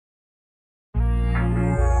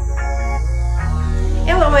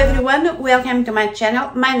everyone, welcome to my channel.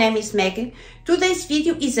 My name is Maggie. Today's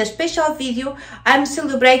video is a special video. I'm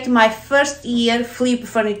celebrating my first year flip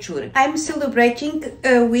furniture. I'm celebrating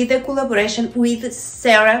with a collaboration with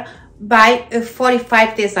Sarah by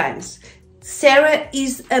Fourfourtyfive Designs. Sarah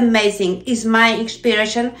is amazing, is my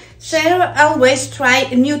inspiration. Sarah always try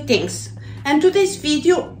new things. And today's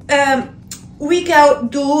video we go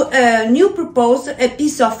do a new propose a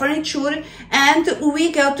piece of furniture, and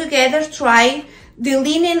we go together try the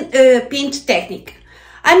linen paint technique.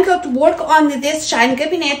 I'm going to work on this shine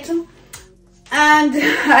cabinet, and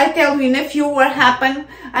I tell you in a few what happened.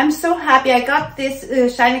 I'm so happy I got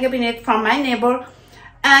this shiny cabinet from my neighbor,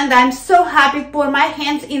 and I'm so happy to put my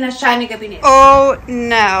hands in a shiny cabinet. Oh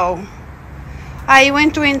no! I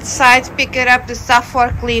went to inside, pick it up the stuff for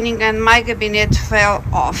cleaning, and my cabinet fell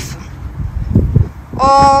off.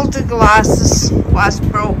 All the glasses was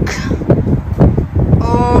broke.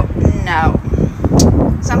 Oh no!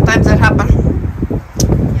 Sometimes that happen.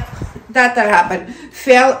 Yep. That happen.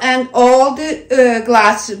 Fell and all the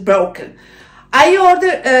glasses broken. I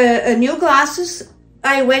ordered new glasses.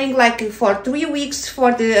 I waiting like for 3 weeks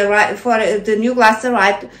for the new glass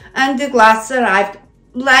arrived, and the glass arrived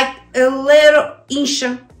like a little inch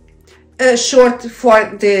short for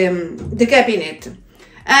the cabinet.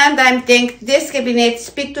 And I'm thinking this cabinet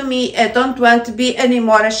speak to me. I don't want to be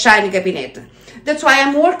anymore a shiny cabinet. That's why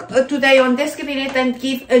I'm work today on this cabinet and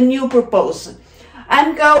give a new proposal.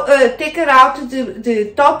 I'm go take it out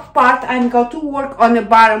the top part. I'm going to work on the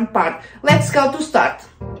bottom part. Let's go to start.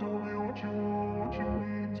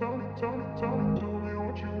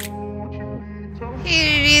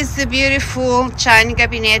 Here is the beautiful shiny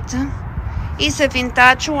cabinet. It's a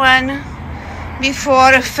vintage one.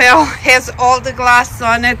 Before it fell, has all the glass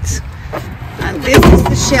on it. And this is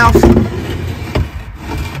the shelf.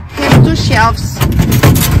 Has 2 shelves.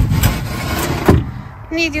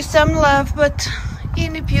 Need you some love, but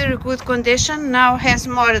in a pure good condition. Now has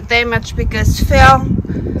more damage because fell.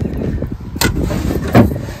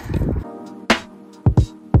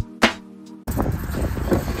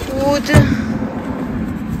 Wood.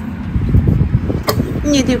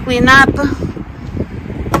 Need to clean up.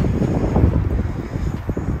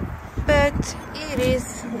 But it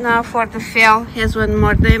is now for the fell, has 1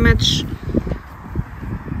 more damage.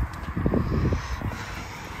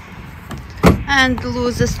 And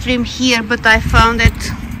lose a stream here, but I found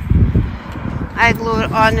it. I glue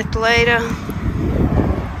on it later.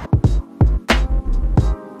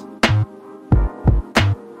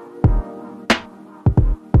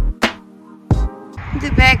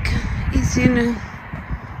 The back is in a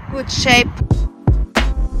good shape.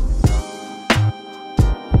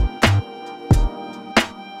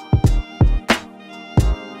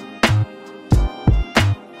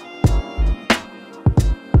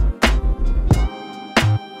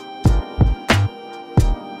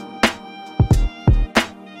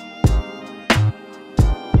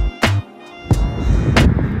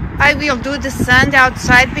 I will do the sand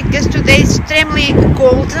outside because today is extremely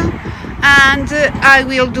cold, and I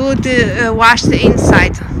will do the wash the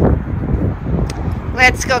inside.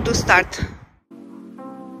 Let's go to start.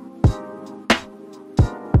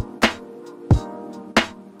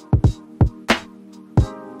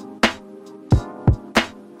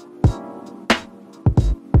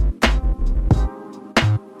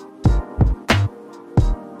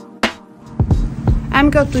 I'm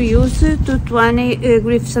going to use 220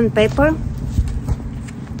 grit sandpaper.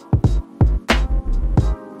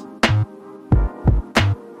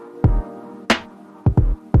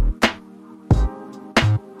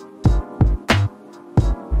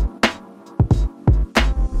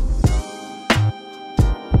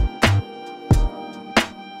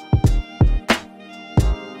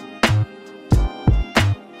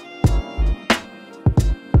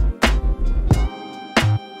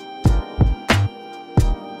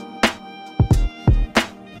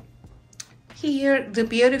 Here the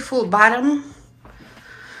beautiful bottom.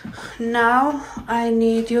 Now I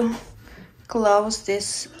need to close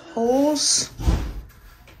these holes,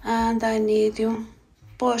 and I need to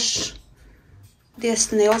push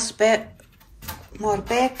these nails back more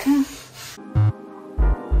back.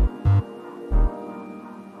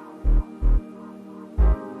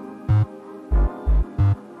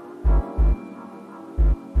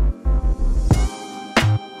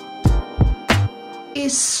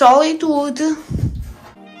 Is solid wood.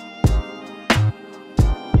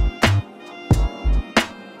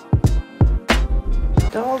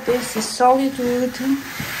 All this is solid wood.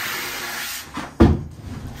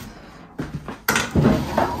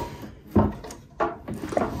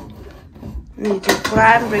 Need to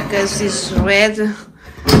prime because it's red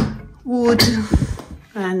wood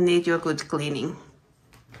and need your good cleaning.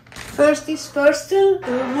 First is first,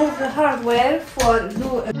 remove the hardware for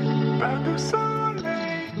do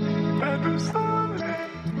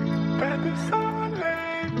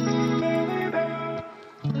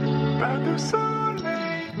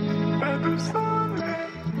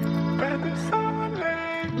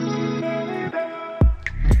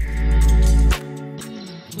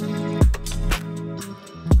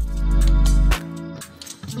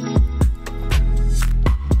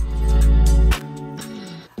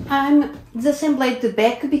I'm disassembling the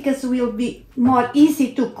back because it will be more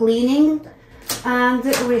easy to cleaning and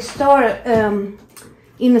restore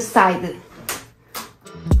inside.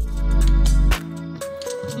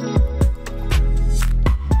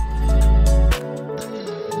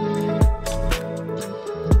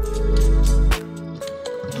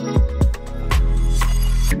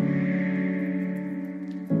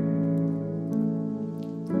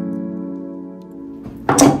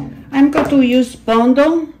 I'm going to use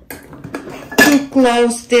Bondo to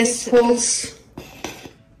close these holes.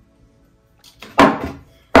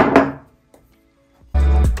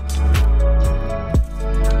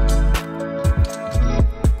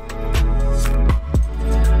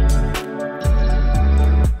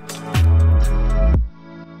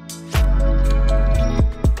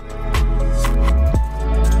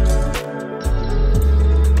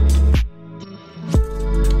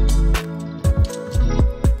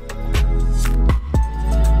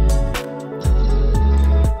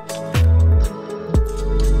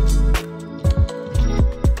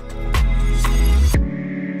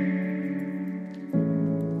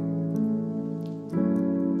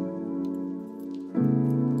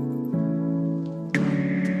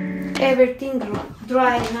 Everything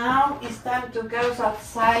dry now. It's time to go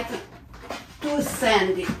outside to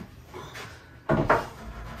sand it.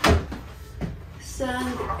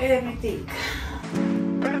 Sand everything.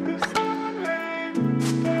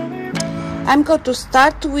 I'm going to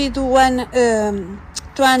start with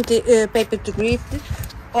 120 paper to grit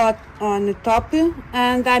on the top,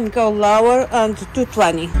 and I'm going lower on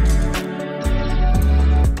 220.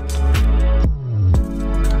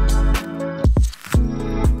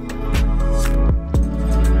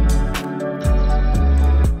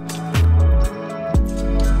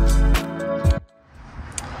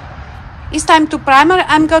 It's time to primer.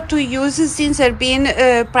 I'm going to use Zinsser Bean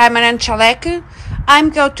primer and shellac. I'm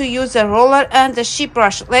going to use a roller and a sheep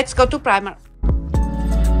brush. Let's go to primer.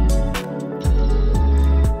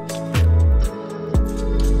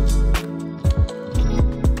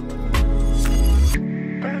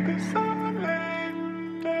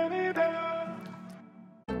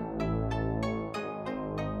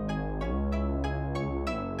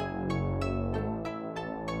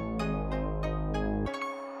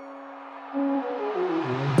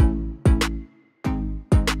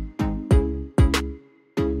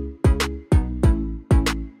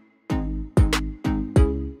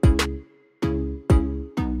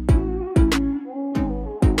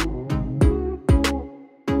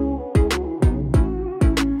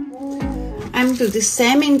 I'm do the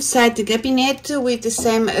same inside the cabinet with the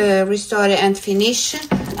same Restor-A-Finish,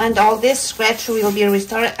 and all this scratch will be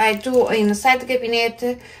restored. I do inside the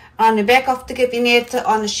cabinet, on the back of the cabinet,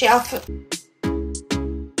 on the shelf,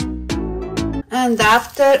 and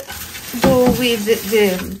after do with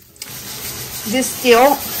the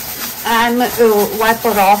steel. I'm wipe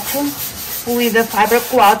it off with a fiber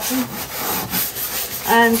cloth,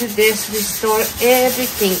 and this restore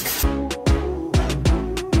everything.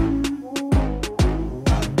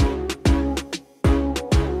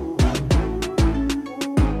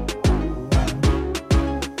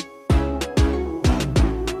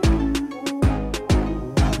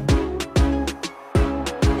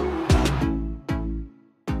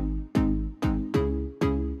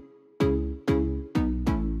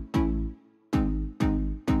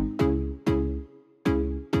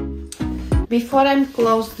 Before I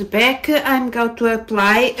close the back, I'm going to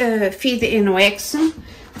apply feed in wax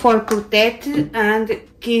for protect and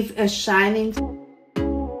give a shining.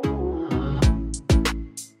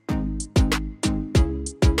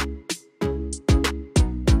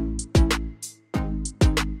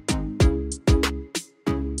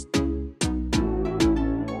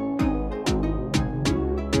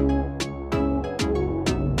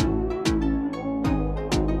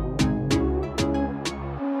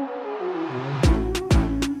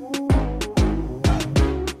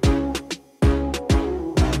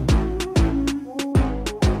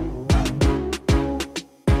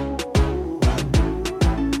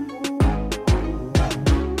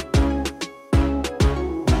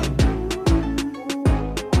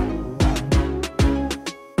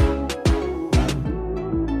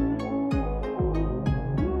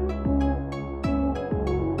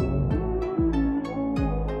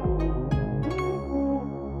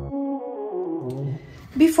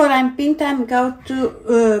 before I'm paint, I'm going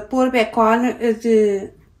to pour back on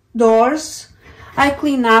the doors. I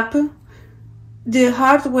clean up the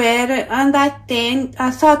hardware, and I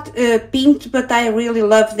thought paint, but I really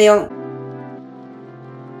love them.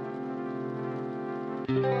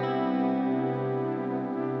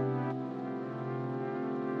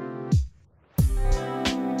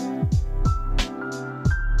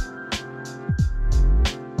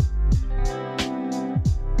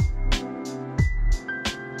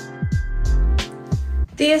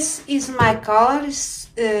 This is my color,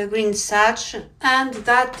 green sage, and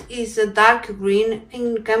that is a dark green.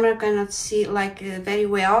 In camera cannot see like very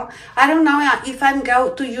well. I don't know if I'm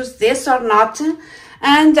going to use this or not,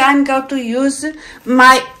 and I'm going to use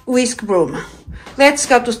my whisk broom. Let's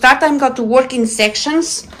go to start. I'm going to work in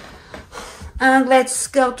sections, and let's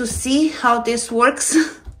go to see how this works.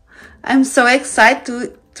 I'm so excited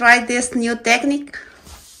to try this new technique.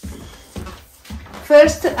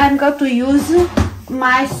 First, I'm going to use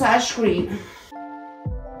my sage green.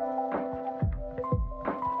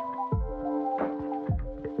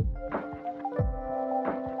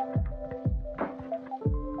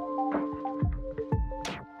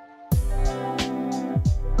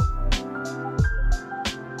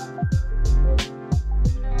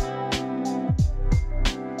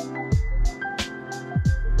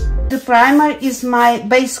 The primer is my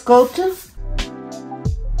base coat.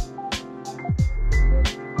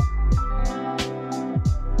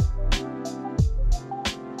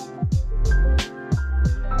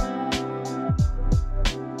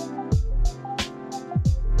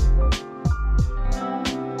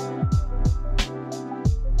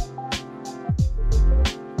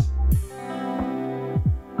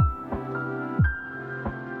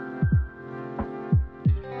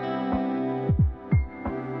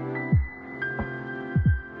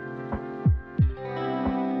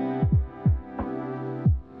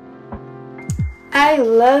 I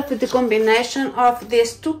love the combination of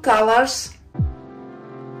these two colors.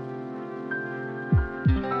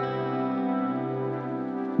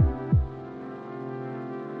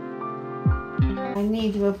 I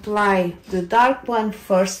need to apply the dark one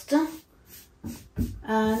first,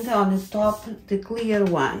 and on the top the clear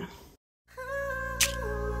one.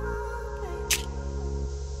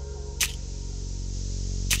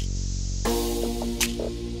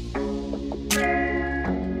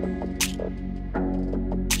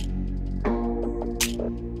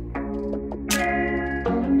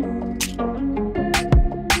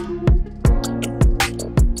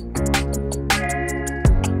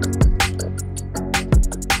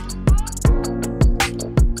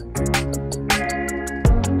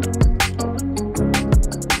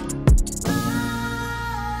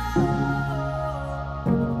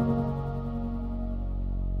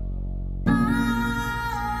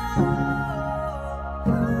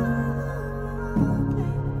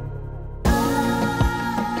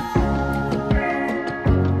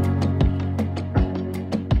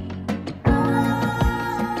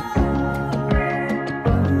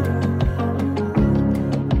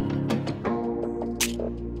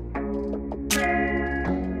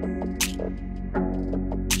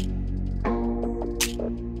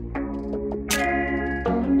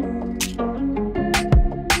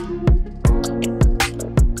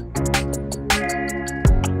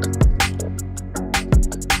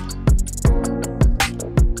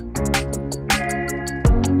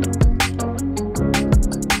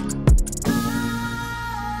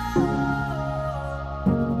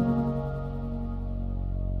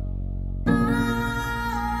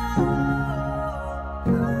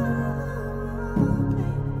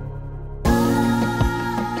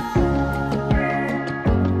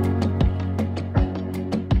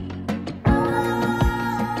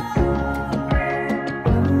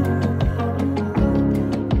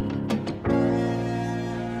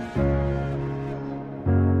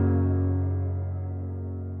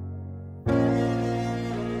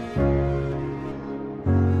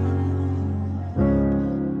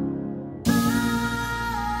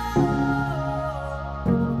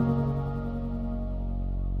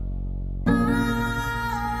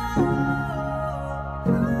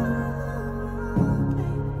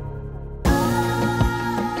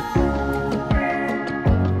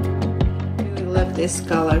 This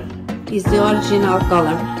color is the original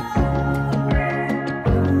color.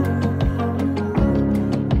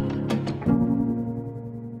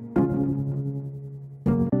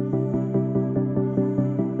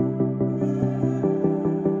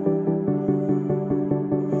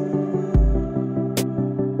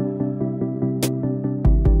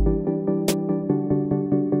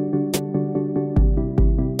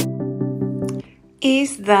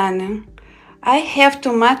 Is done. I have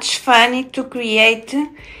too much fun to create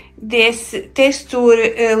this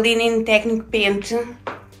texture linen technique paint.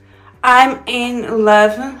 I'm in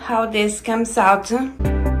love how this comes out.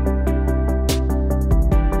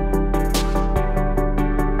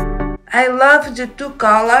 I love the two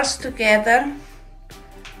colors together.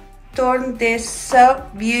 Turn this so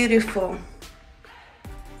beautiful.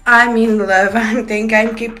 I'm in love. I think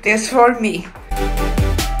I keep this for me.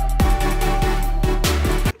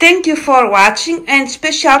 Thank you for watching, and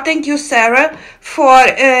special thank you, Sarah, for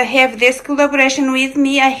have this collaboration with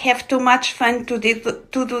me. I have too much fun to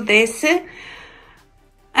do this,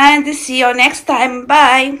 and see you next time.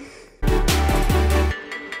 Bye.